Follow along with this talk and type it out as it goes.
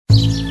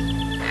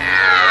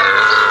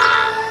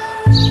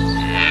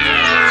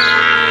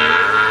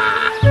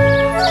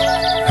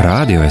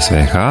Radio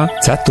SVH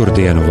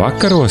ceturtdienu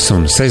vakaros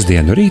un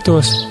sestdienu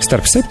rītos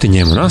starp 7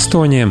 un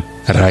 8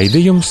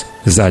 raidījums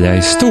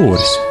Zaļais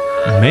stūris.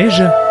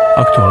 Meža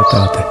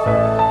aktualitāte.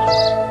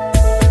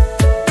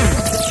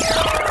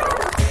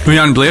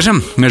 Jāni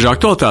Bliežam, meža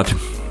aktualitāte.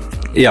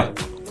 Jā.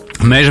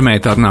 Meža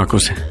meita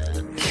atnākusi.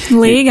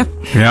 Līga.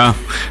 Jā,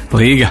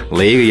 Līga.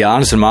 Līga,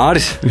 Jānis un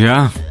Māris.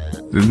 Jā.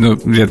 Nu,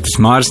 ja tas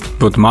Māris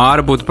būtu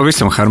Māra, būtu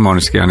pavisam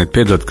harmoniski, Jāni,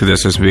 piedod, kad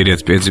es esmu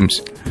vīrietis piedzimis.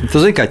 Tu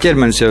zini, kā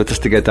ķermenis jau tas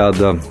tikai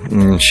tāda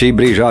šī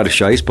brīža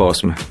ārišķā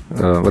izpausme.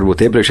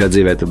 Varbūt iepriekšējā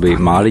dzīvē tu biji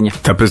Māriņa.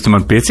 Tāpēc tu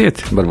man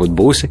piecieti? Varbūt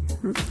būsi.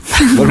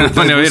 Varbūt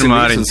man jau ir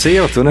Māriņa.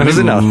 Sieva, tu nevar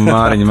zināt.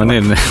 Māriņa man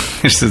ir.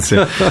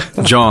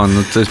 Džon,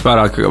 nu, tas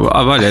pārāk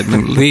vaļai.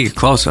 Līga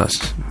klausās.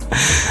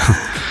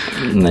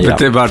 Bet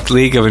te vārds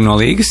Līga vai no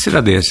Līgas ir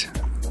radies?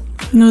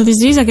 Nu,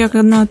 visdrīzāk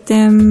jau no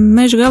tiem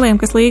mežu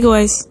galiem, kas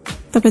līgojas.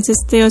 Tāpēc es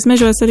tajos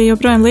mežos arī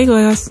joprojām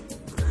līgojos.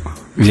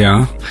 Jā,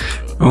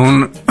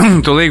 un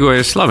tu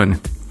līgojies slaveni.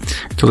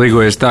 Tu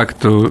līgojies tā, ka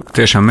tu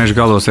tiešām meža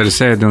galos arī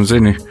sēdi un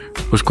zini,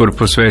 uz kuru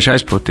pusi vējš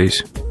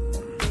aizpūtīs.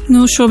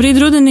 Nu, šobrīd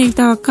rudenī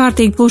tā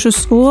kārtīgi puš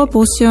uz skolu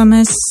pusi, jo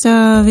mēs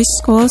visas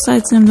skolas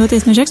aicinām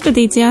doties meža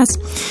ekspedīcijās.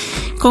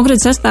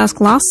 Konkrēti 6.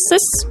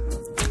 klases.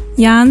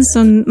 Jānis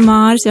un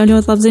Māris jau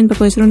ļoti labi zina, par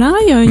ko es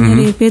runāju, jo viņi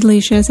arī ir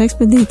piedalījušies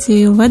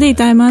ekspedīciju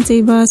vadītāju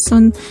mācībās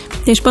un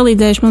tieši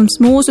palīdzējuši mums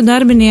mūsu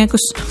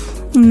darbiniekus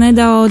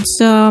nedaudz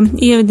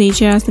ievadīt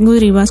šajās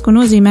gudrībās, ko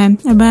nozīmē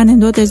ar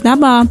bērniem doties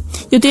dabā,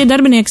 jo tie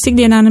darbinieki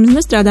ikdienā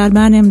nemaz nestrādā ar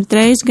bērniem, bet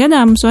reizes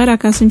gadā mums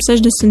vairāk kā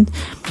 160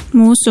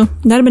 mūsu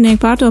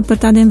darbinieki pārtop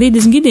par tādiem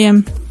vides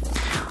gidiem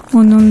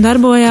un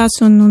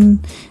darbojās un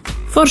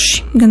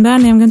forši gan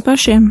bērniem, gan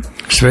pašiem.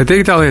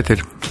 Svētīgi tā lieta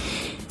ir.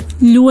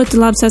 Ļoti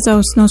labs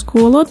atsaucis no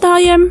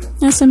skolotājiem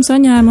esam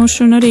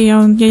saņēmuši un arī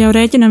jau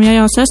rēķinam, ja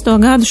jau 6.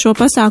 gadu šo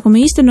pasākumu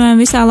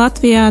īstenojam visā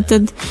Latvijā,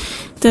 tad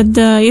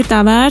ir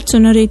tā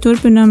vērts un arī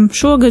turpinam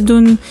šogad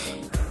un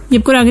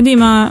jebkurā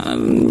gadījumā,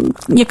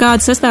 ja kāda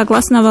 6.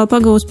 klasa nav vēl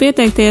pagūst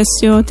pieteikties,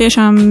 jo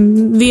tiešām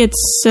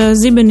vietas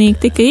zibenīgi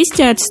tika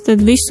izķērts,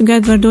 tad visu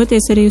gadu var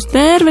doties arī uz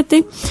Tērveti.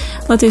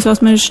 Latvijas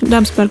Valsts meža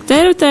dabas parka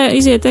Tērvetē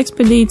iziet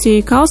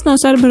ekspedīcija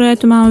Kalsnavas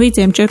arborētumā un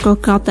Vīciem Čerko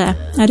kaltē.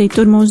 Arī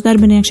tur mūsu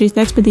darbinieki šīs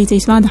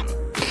ekspedīcijas vada.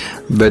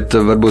 Bet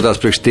varbūt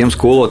tās priekš tiem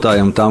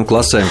skolotājiem, tām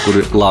klasēm,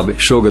 kuri labi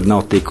šogad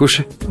nav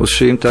tikuši uz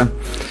šīm te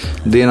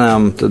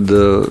dienām, tad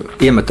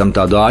iemetam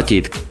tādu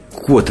āķīti,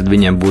 ko tad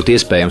viņiem būtu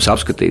iespējams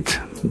apskatīt,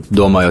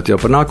 domājot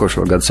jau par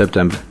nākošo gadu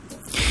septembri?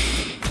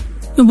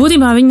 Nu,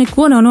 būtībā viņi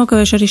neko nav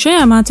nokavējuši arī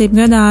šajā mācību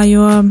gadā,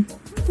 jo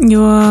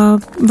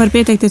var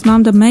pieteikties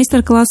māmdaba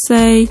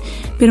meistarklasei,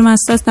 1.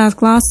 6.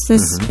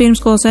 klases,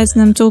 pirmskolas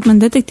aicinām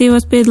Cūkmeni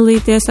detektīvos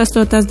piedalīties,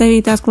 8.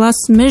 9.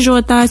 klases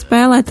mežotāju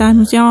spēlētāji,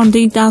 mums jauna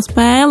digitāla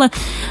spēle,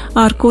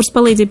 ar kuras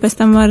palīdzību pēc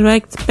tam var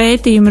veikt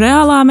pētījumu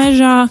reālā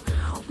mežā.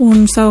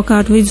 Un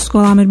savukārt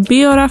vidusskolām ir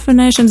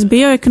biorafinēšanas,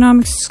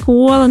 bioekonomikas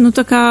skola, nu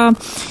tā kā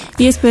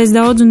iespējas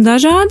daudz un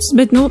dažādas,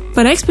 bet, nu,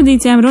 par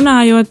ekspedīcijām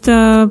runājot,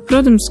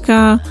 protams, ka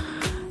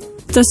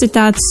tas ir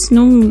tāds,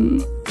 nu,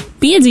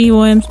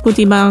 piedzīvojums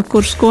būtībā,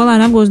 kur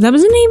skolēni apgūst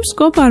dabazinības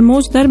kopā ar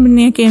mūsu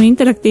darbiniekiem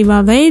interaktīvā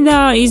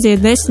veidā,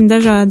 iziet 10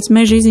 dažādas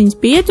meža izziņas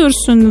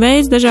pieturas un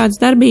veids dažādas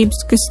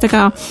darbības, kas tā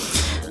kā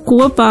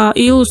kopā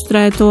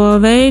ilustrē to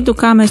veidu,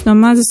 kā mēs no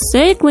mazas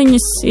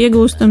sēkliņas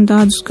iegūstam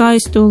tādu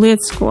skaistu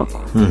lietas koku.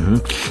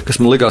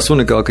 Kas man likās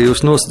unikāli, ka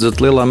jūs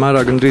nosadzat lielā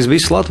mērā gandrīz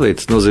visu Latviju.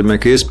 Tas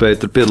nozīmē, ka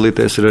iespēja tur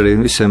piedalīties ir arī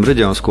visiem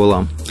reģionu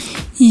skolām.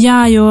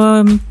 Jā, jo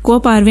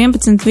kopā ir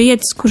 11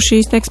 vietas, kur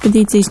šīs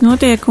ekspedīcijas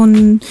notiek,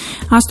 un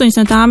 8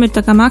 no tām ir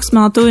tā kā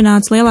maksimāli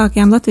tuvināts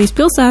lielākajām Latvijas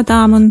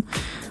pilsētām, un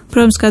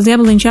protams, kā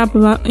ziebaliņš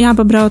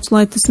jāpabrauc,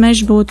 lai tas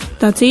mežs būtu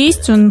tāds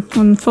īsts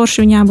un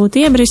forši viņā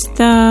būtu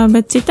iebrist,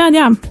 bet citādi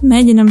jā,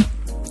 mēģinam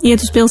iet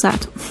uz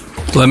pilsētu.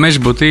 Lai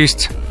mežs būtu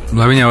īsts,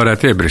 lai viņā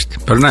varētu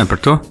iebrist. Parunājam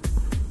par to?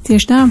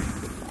 Tieši tā.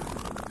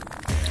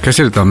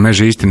 Kas ir tā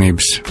meža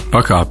īstenības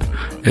pakāpe?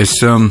 Es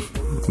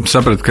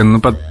sapratu, ka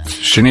nu pat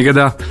šī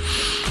gadā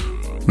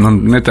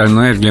man netāļu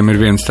no ērgļiem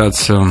ir viens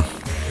tāds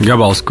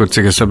gabals, kur,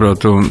 cik es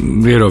saprotu,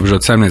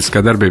 ierobežot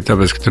saimnieciskā darbība,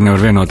 tāpēc, ka tur nevar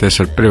vienoties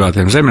ar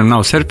privātiem zemēm,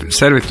 nav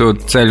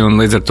servitūda ceļu un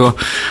līdz ar to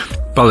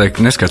paliek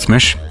neskats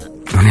mežs.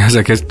 Un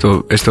jāsaka, es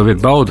to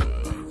vietu baudu.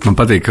 Man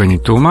patīk, ka viņi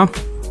ir tūmā,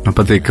 man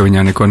patīk, ka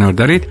viņā neko nevar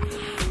darīt.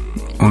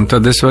 Un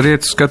tad es varu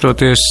iet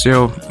skatoties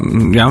jau,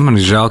 jā, man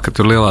ir žēl, ka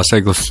tur lielās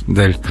eglas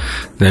dēļ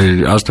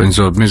 8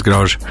 zobu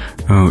izgrauža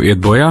iet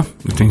bojā,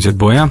 bet viņas iet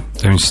bojā,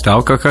 tad viņas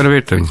stāv kā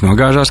karavīri, tad viņas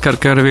nogāžās kā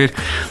karavīri,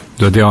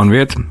 dod jaunu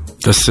vietu.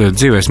 Tas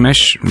dzīvais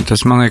mežs,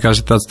 tas, man liekas,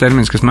 ir tāds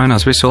termins, kas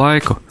mainās visu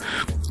laiku.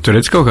 Tur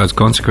redz kaut kādas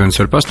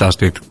konsekvences, var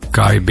pastāstīt,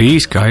 kā ir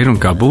bijis, kā ir un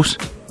kā būs.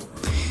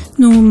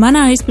 Nu,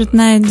 manā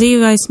izpratnē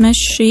dzīvais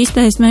mežs,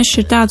 īstais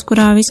mežs ir tāds,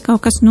 kurā viss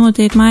kaut kas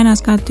notiek,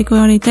 mainās, kā tikko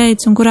arī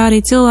teicu, un kurā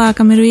arī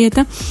cilvēkam ir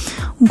vieta,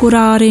 un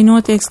kurā arī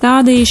notiek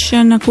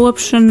stādīšana,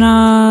 kopšana,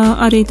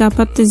 arī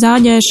tāpat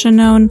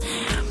zāģēšana, un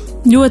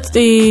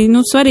ļoti,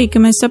 nu, svarīgi,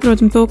 ka mēs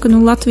saprotam to, ka,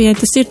 nu, Latvijai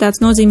tas ir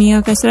tāds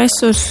nozīmīgākais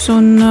resurss,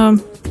 un,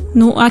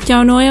 nu,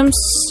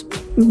 atjaunojams,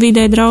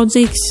 vidē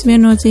draudzīgs,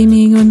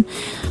 viennozīmīgi,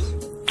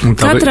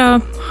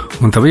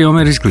 Un tā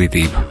joma ir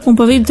izglītība. Un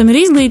pa vidu tam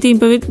ir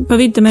izglītība, pa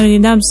vidu tam ir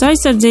arī dabas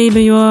aizsardzība,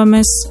 jo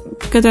mēs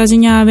katrā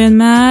ziņā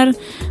vienmēr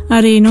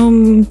arī,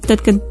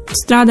 tad, kad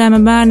strādājam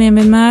ar bērniem,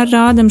 vienmēr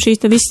rādam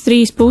šīs te visas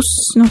 3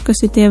 puses,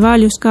 kas ir tie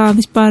vaļus, kā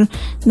vispār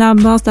daba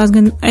balstās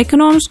gan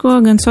ekonomisko,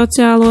 gan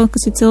sociālo,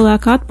 kas ir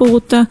cilvēka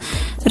atpūta,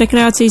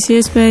 rekreācijas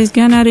iespējas,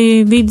 gan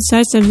arī vidas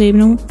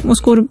aizsardzība,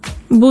 uz kuru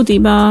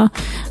būtībā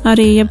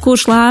arī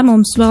jebkurš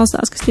lēmums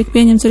balstās, kas tiek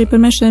pieņemts arī par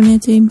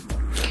mežsaimniecību.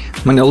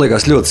 Man jau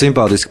liekas ļoti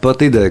simpātiski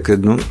pat ideja, ka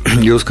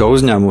jūs kā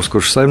uzņēmums,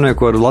 kurš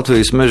saimnieko ar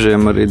Latvijas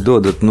mežiem, arī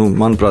dodat,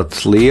 manuprāt,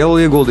 lielu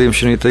ieguldījumu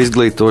šī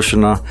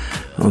izglītošanā.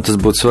 Un tas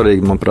būtu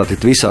svarīgi, manuprāt,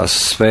 visās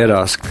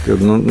sfērās,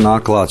 kad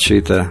nāk klāt šī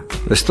te,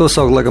 es to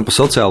saucu laikam par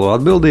sociālo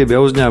atbildību,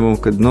 ja uzņēmumu,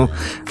 kad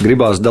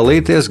gribās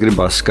dalīties,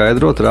 gribās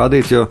skaidrot,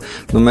 rādīt, jo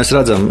mēs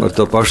redzam ar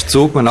to pašu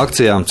cūkmenu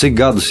akcijām, cik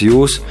gadus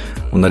jūs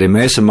un arī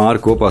mēs ar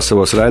Māri kopā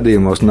savos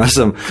raidījumos, mēs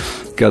esam,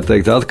 kā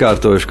teikt,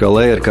 atkārtojuši, kā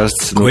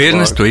lējerkastes. Ko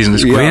ienes, tu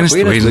iznes.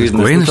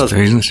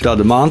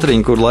 Tāda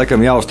mantriņa, kur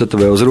laikam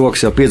jāuztetovē uz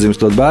rokas, jau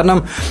piedzimstot bērnam,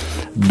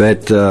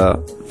 bet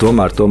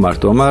tomēr.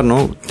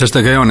 Tas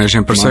tā kā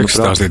jauniešiem par seksu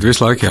stāstīt,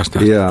 visu laiku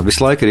jāstāst. Jā,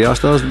 visu laiku ir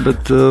jāstāst,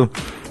 bet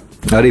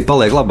arī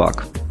paliek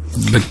labāk.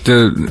 Bet,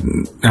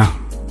 jā,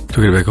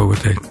 tu gribēji kaut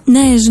ko teikt?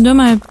 Nē, es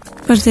domāju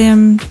par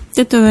tiem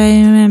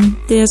tetovējumiem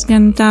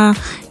diezgan tā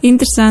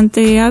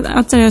interesanti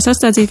atcerējos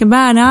asociāciju, ka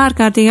bērni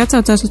ārkārtīgi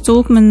atsaucās uz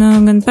cūkmenu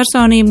gan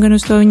personību, gan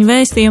uz to viņu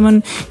vēstījumu,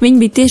 un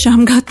viņi bija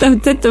tiešām gatavi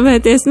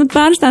tetovēties.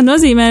 Bērns tā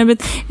nozīmē,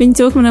 bet viņi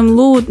cūkmenam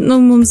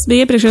mums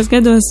bija iepriekšējos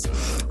gados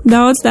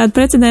daudz tādu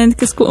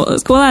precedentu, ka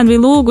skolēni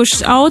bija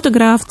lūguši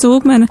autogrāfu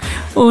cūkmena,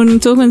 un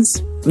cūkmens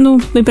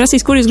bija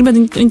prasījis, kur jūs gribat,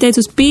 viņi teica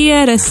uz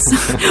pieres,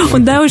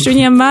 un devuši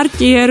viņiem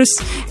marķierus,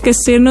 kas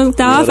ir,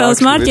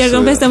 tāfeles marķieri,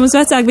 un pēc tam mums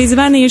vecāki bija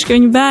zvanījuši, ka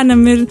viņu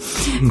bērnam ir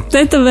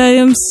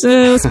tetovējums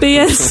uz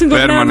pieres, kur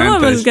nevar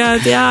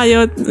nomazgāt, jā,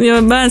 jo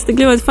bērns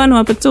tik ļoti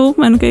fano par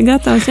cūkmenu, ka ir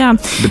gatavs, jā.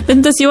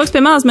 Bet tas joks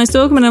pie malas, mēs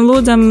cūkmenam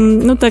lūdzam,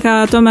 tā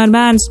kā tomēr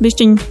bērns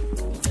bišķiņ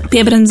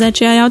piebremzēt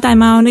šajā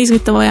jautājumā un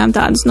izgatavojām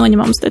tādus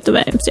noņemamus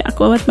tetovējumus,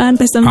 ko var bērni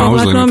pēc tam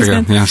vieglāk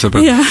nomazgāt. Jā,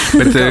 sapratu.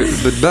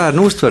 Bet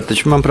bērni uztver,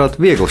 taču, manuprāt,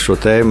 viegli šo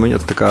tēmu, viņa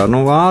tā kā,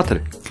 ātri,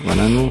 vai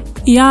ne?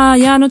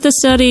 Jā, tas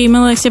arī,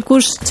 man liekas,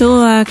 jebkurš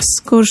cilvēks,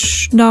 kurš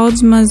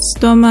daudz maz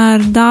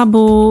tomēr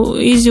dabu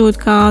izjūt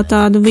kā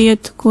tādu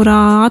vietu,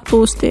 kurā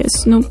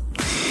atpūsties,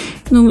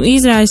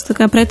 izraisa tā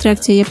kā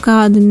pretreakcija,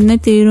 jebkādi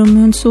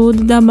netīrumi un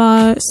sūdi dabā.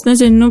 Es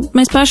nezinu,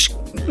 mēs paši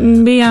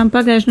bijām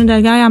pagājušajā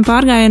nedēļā gājām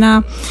pārgājienā,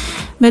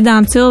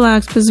 vedām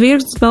cilvēkus pa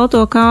Zvirgzdas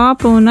balto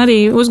kāpu un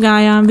arī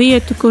uzgājām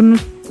vietu, kur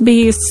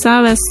bija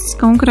savests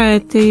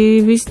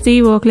konkrēti visi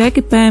dzīvokļu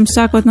ekipējums,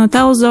 sākot no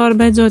televizora,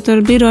 beidzot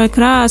ar biroja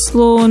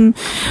krēslu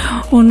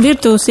un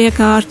virtuves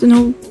iekārtu.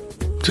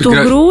 To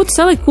grūti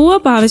salikt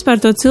kopā vispār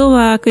to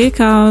cilvēku,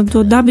 kā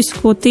to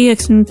dabisko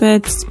tieksmi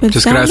pēc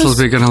tas krēsls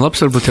bija gan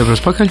labs, varbūt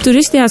jāprast pakaļ? Tur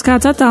izstījās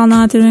kāds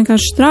attālināti ir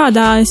vienkārši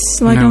strādājis,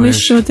 laikam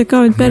visu šo te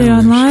Covid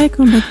periodu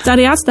laiku, bet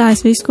arī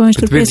atstājis visu, ko viņš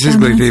tur vidas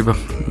izglītība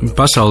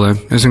pasaulē.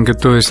 Es zinu, ka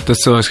tu esi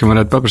tas cilvēks, kam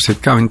varētu paprasīt,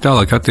 kā viņi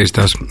tālāk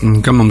attīstās,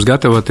 kam mums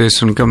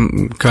gatavoties un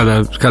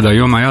kādā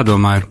jomā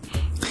jādomā ir.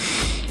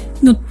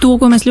 To,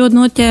 ko mēs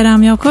ļoti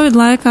noķērām jau Covid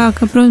laikā,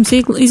 ka, protams,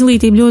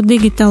 izglītība ļoti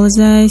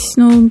digitalizējas.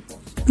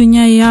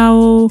 Viņai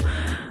jau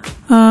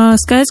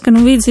skaidrs, ka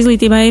vidas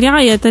izglītībā ir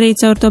jāiet arī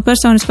caur to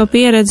personisko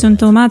pieredzi un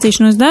to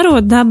mācīšanos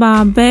darot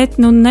dabā, bet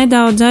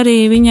nedaudz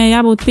arī viņai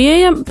jābūt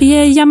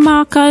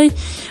pieejamākai.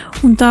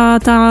 Un tā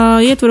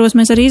ietvaros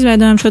mēs arī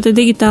izveidojam šo te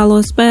digitālo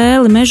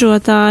spēli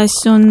mežotājs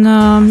un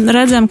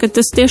redzam, ka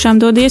tas tiešām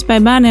dod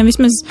iespēju bērniem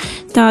vismaz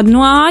tādu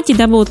āķi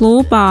dabūt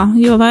lūpā,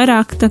 jo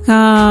vairāk tā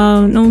kā,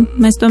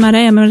 mēs tomēr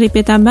ejam arī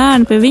pie tā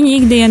bērna, pie viņa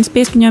ikdienas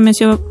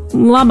pieskaņojamies, jo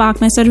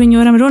labāk mēs ar viņu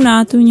varam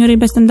runāt, viņu arī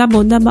pēc tam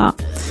dabūt dabā.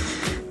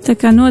 Tā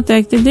kā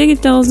noteikti ir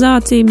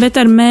digitalizācija, bet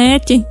ar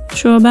mērķi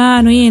šo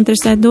bērnu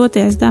ieinteresēt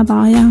doties dabā,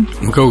 jā.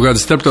 Kaut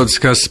kādas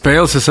starptautiskās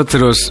spēles es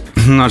atceros,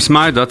 ar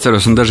smaidu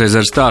atceros un dažreiz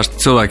ar stāstu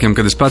cilvēkiem,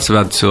 kad es pats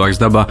vedu cilvēks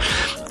dabā,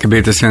 ka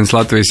bija tas viens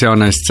Latvijas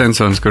jaunais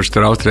censons, kurš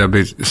tur Austrijā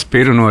bija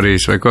spiru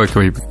norījis vai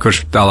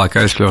kurš tālāk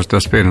aizkļūst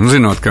to spiru.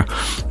 Zinot, ka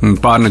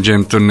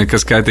pārneģiem tur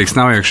nekas kaitīgs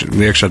nav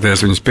iekšā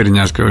tajās viņu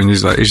spiriņās, ka viņi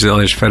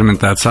izvēlējuši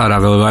fermentēt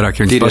sārā vēl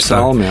vairāk, ja viņi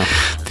pastāv.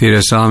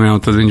 Tīrie salmi,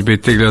 un tad viņš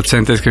bija tik ļoti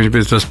centies, ka viņš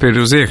bija to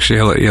spiru uz iekšu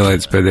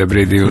ielaidis pēdējā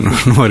brīdī un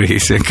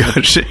norījis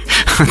vienkārši.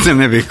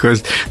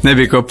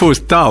 Nebija ko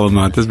pūst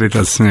tālumā, tas bija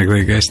tāds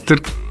smieklīgais.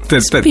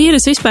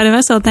 Spīras vispār ir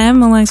vesela tēma,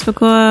 man liekas, par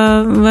ko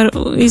var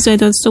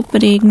izveidot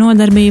superīgu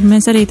nodarbību.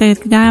 Mēs arī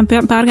tagad gājām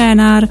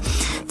pārgājienā ar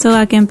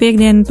cilvēkiem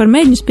piekdienu par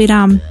meģņu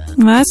spirām.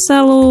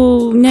 Veselu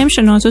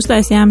ņemšanos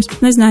uztaisījām,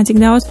 es nezināju,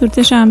 cik daudz tur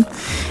tiešām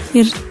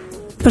ir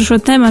par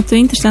šo tematu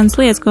interesantas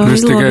lietas, ko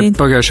izlobīt. Es tikai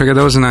pagājušā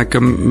gadā uzzināju,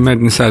 ka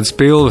mednisēdas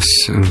pilvas.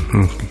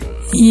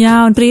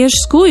 Jā, un priežu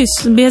skujas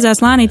biezā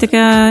slānī, tā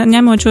kā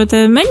ņemot šo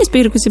te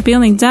meņaspīru, kas ir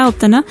pilnīgi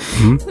dzeltena,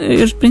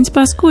 ir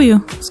principā skuju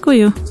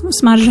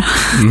smarža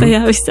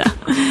tajā visā.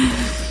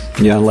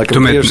 Jā,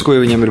 laikam priežu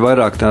skuju viņam ir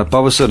vairāk tā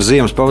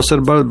ziemas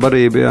pavasara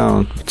barība, jā.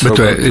 Bet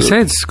tu esi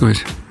ēdis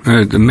skujas?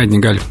 Meģņa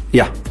gaļu?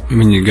 Jā.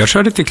 viņi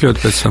garšā arī tik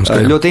ļoti pēc tam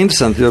skaļiem? Ļoti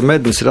interesanti, jo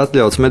mednis ir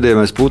atļauts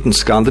medījumais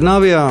putns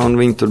Skandināvijā, un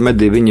viņi tur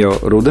medī viņu jau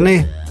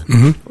rudenī.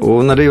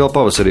 Un arī vēl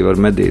pavasarī var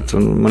medīt.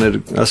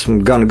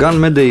 Esmu gan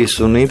medījis,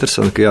 un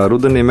interesanti, ka jā,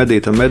 rudenī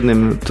medītam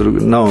mednim tur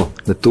nav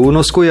ne tūnu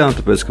no skujām,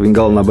 tāpēc, ka viņa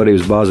galvenā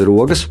barības bāze ir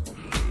ogas.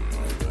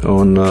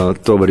 Un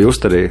to var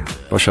just arī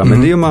pašā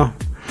medījumā.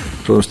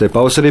 Protams, tie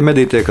pavasarī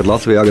medītie, kad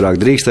Latvijā agrāk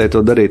drīkstēja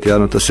to darīt, jā,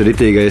 tas ir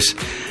ritīgais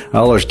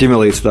alažu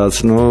ķimelīts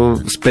tāds,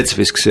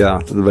 specifisks, jā.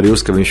 Tad var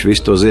just, ka viņš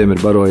visu to ziemu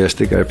ir barojies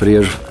tikai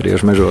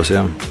priežu mežos,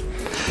 jā.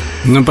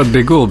 Pat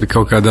bija gulbi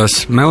kaut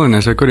kādās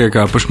melinēs, vai kur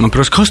iekāpuši. Man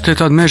prasa, kas tie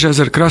tādi meža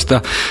ezera krastā?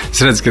 Es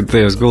redzu, ka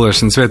tajās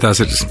gulēšanas vietās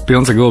ir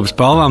pilns ar gulbi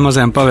spalvām,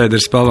 mazajām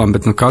pavēderi spalvām,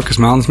 bet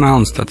kakas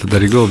melnas, tātad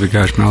arī gulbi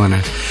gājuši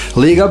melinēs.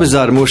 Līga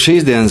Abizāra mūsu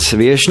šīs dienas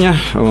viešņa,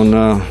 un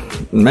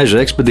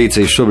meža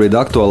ekspedīcijas šobrīd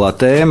aktuālā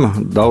tēma.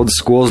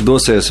 Daudzas skolas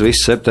dosies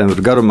visu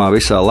septembru garumā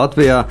visā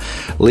Latvijā.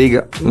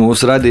 Līga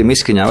mūsu raidījuma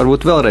izskaņā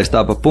varbūt vēlreiz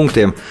tā pa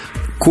punktiem,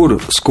 kur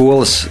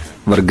skolas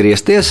var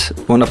griezties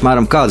un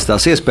apmēram kādas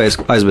tās iespējas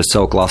aizvest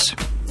savu klasi.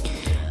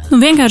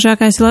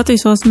 Vienkāršākais ir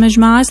Latvijas Valsts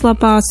meža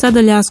mājaslapā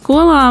sadaļā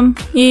skolām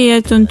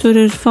ieiet, un tur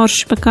ir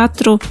forši pa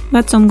katru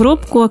vecumu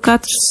grupu, ko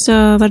katrs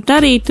var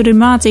darīt. Tur ir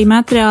mācību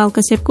materiāli,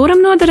 kas jebkuram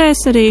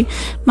noderēs, arī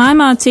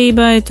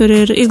mājmācībai, tur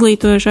ir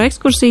izglītojošo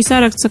ekskursiju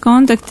saraksts ar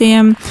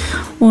kontaktiem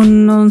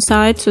un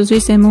saites uz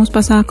visiem mūsu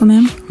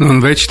pasākumiem.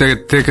 Un veči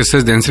tagad tie, kas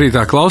sestdienas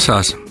rītā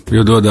klausās,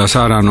 jo dodās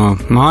ārā no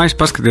mājas,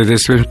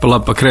 paskatieties viens pa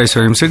labi, pa kreisi,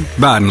 vai jums ir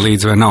bērni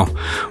līdzi vai nav.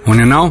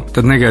 Un ja nav,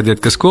 tad negaidiet,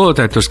 ka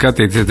skolotāji tur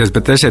skatīties,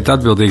 bet esiet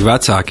atbildīgi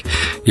vecāki.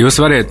 Jūs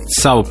variet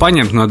savu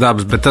paņemt no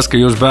dabas, bet tas,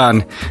 ka jūs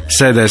bērni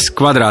sēdēs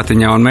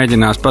kvadrātiņā un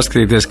mēģinās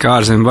paskatīties, kā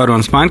ārzemju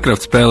varonis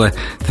Minecraft spēlē,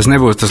 tas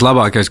nebūs tas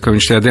labākais, ko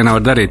viņš tajā dienā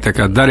var darīt. Tā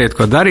kā dariet,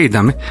 ko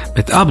darīdami,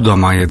 bet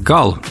apdomājiet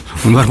galu.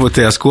 Un varbūt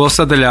tajā skolas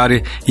sadaļā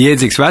arī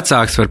iedzīgs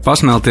vecāks var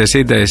pasmelties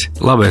idejas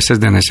labai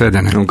sestdienai,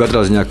 svētdienai. Un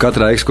katrā ziņā,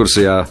 katrā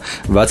ekskursijā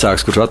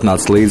vecāks, kurš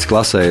atnāca līdz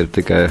klasē, ir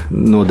tikai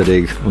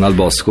noderīgi un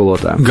atbalsts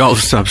skolotājiem.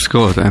 Galvas sāpes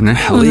skolotājiem, ne?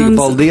 Līga,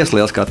 paldies,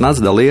 liels, kā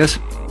atnāc, dalies.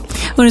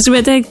 Un es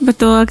gribēju teikt par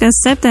to, ka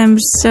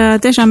septembris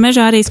tiešām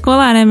mežā arī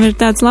skolēniem ir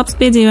tāds labs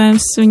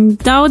piedzīvojums. Viņi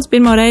daudz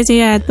pirmo reizi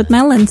ieiet pat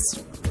melens.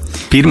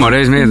 Pirmo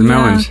reizi ieiet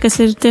melens? Kas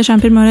ir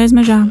tiešām pirmo reizi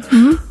mežā.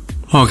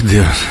 Ak,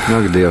 Dievs.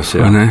 Ak, Dievs,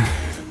 jā. Ne?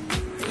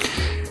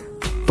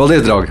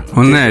 Paldies, draugi.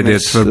 Un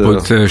nēdiet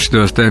varbūt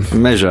šitos te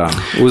mežā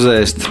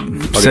uzēst.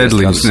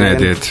 Sedliņus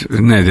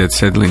nēdiet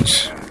sedliņus.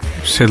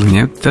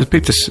 Sedliņiem, tas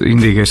bija tas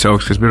indīgais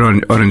augs, kas bija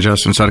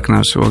oranžās un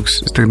sarkanās ogas.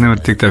 Es tagad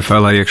nevaru tikt tajā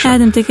failā iekšā.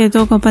 Ēdam tikai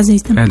to, ko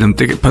pazīstam.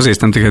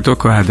 Pazīstam tikai to,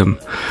 ko ēdam.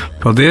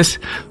 Paldies.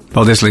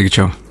 Paldies, Līga,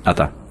 čau.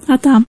 Atā. Atā.